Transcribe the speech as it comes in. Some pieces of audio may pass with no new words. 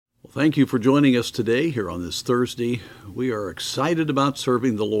Thank you for joining us today here on this Thursday. We are excited about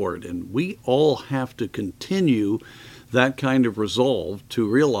serving the Lord, and we all have to continue that kind of resolve to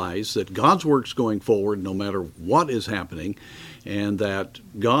realize that God's work's going forward no matter what is happening, and that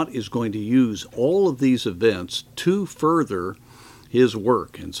God is going to use all of these events to further His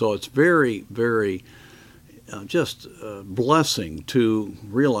work. And so it's very, very just a blessing to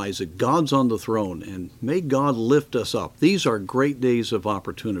realize that God's on the throne, and may God lift us up. These are great days of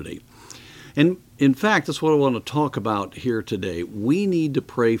opportunity. And in fact, that's what I want to talk about here today. We need to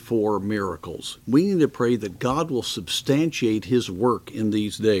pray for miracles. We need to pray that God will substantiate His work in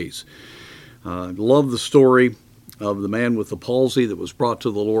these days. I love the story of the man with the palsy that was brought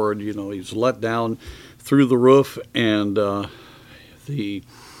to the Lord. You know, he's let down through the roof, and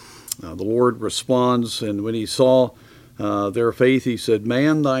the Lord responds, and when he saw their faith, he said,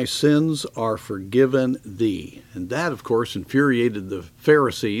 "Man, thy sins are forgiven thee." And that, of course, infuriated the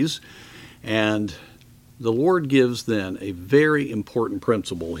Pharisees, and the Lord gives then a very important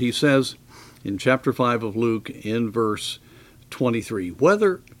principle. He says in chapter 5 of Luke, in verse 23,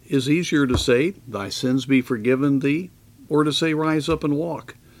 "Whether is easier to say, thy sins be forgiven thee, or to say, rise up and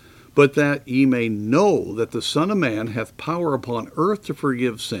walk? But that ye may know that the Son of Man hath power upon earth to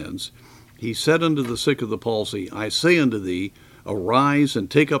forgive sins, he said unto the sick of the palsy, I say unto thee, arise and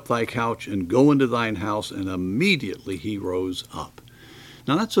take up thy couch and go into thine house. And immediately he rose up."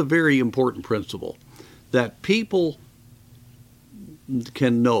 Now that's a very important principle, that people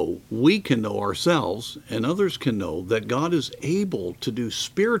can know, we can know ourselves, and others can know that God is able to do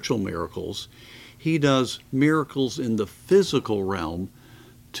spiritual miracles. He does miracles in the physical realm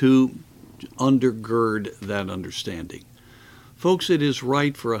to undergird that understanding. Folks, it is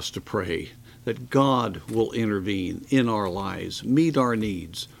right for us to pray that God will intervene in our lives, meet our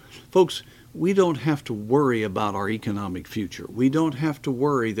needs. Folks, we don't have to worry about our economic future. We don't have to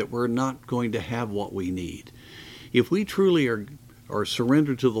worry that we're not going to have what we need. If we truly are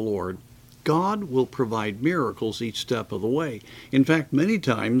surrendered to the Lord, God will provide miracles each step of the way. In fact, many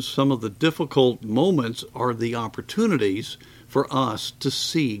times, some of the difficult moments are the opportunities for us to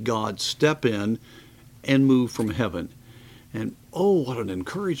see God step in and move from heaven. And oh, what an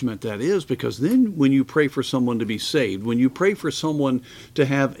encouragement that is, because then when you pray for someone to be saved, when you pray for someone to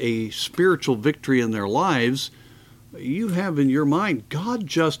have a spiritual victory in their lives, you have in your mind, God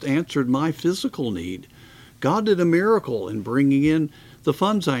just answered my physical need. God did a miracle in bringing in the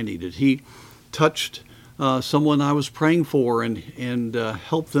funds I needed. He touched someone I was praying for and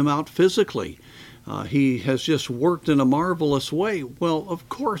helped them out physically. He has just worked in a marvelous way. Well, of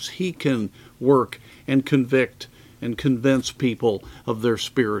course He can work and convict and convince people of their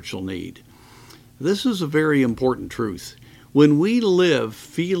spiritual need. This is a very important truth. When we live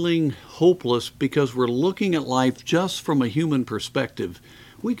feeling hopeless because we're looking at life just from a human perspective,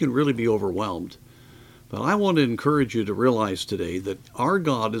 we can really be overwhelmed. But I want to encourage you to realize today that our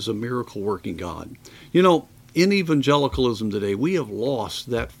God is a miracle-working God. You know, in evangelicalism today, we have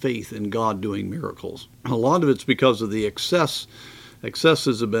lost that faith in God doing miracles. A lot of it's because of the excesses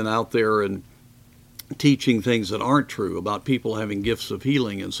have been out there and teaching things that aren't true about people having gifts of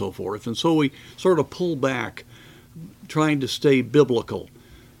healing and so forth. And so we sort of pull back, trying to stay biblical.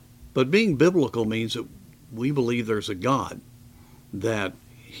 But being biblical means that we believe there's a God that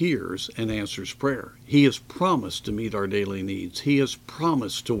hears and answers prayer. He has promised to meet our daily needs. He has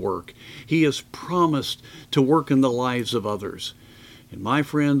promised to work. He has promised to work in the lives of others. And my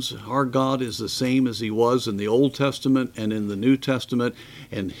friends, our God is the same as He was in the Old Testament and in the New Testament,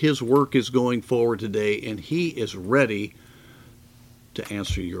 and His work is going forward today, and He is ready to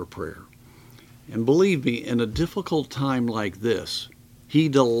answer your prayer. And believe me, in a difficult time like this, He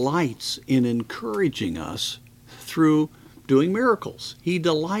delights in encouraging us through doing miracles. He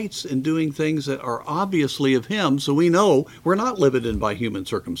delights in doing things that are obviously of Him, so we know we're not limited by human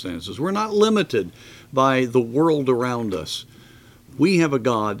circumstances. We're not limited by the world around us. We have a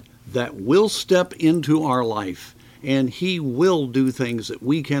God that will step into our life, and He will do things that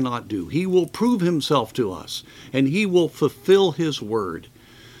we cannot do. He will prove Himself to us, and He will fulfill His word.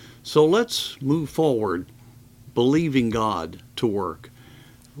 So let's move forward believing God to work.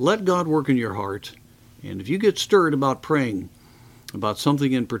 Let God work in your heart. And if you get stirred about praying about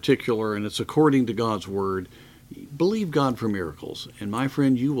something in particular and it's according to God's word, believe God for miracles. And my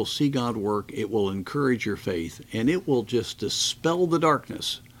friend, you will see God work. It will encourage your faith, and it will just dispel the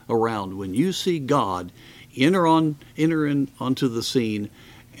darkness around when you see God enter onto the scene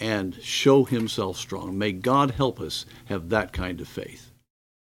and show Himself strong. May God help us have that kind of faith.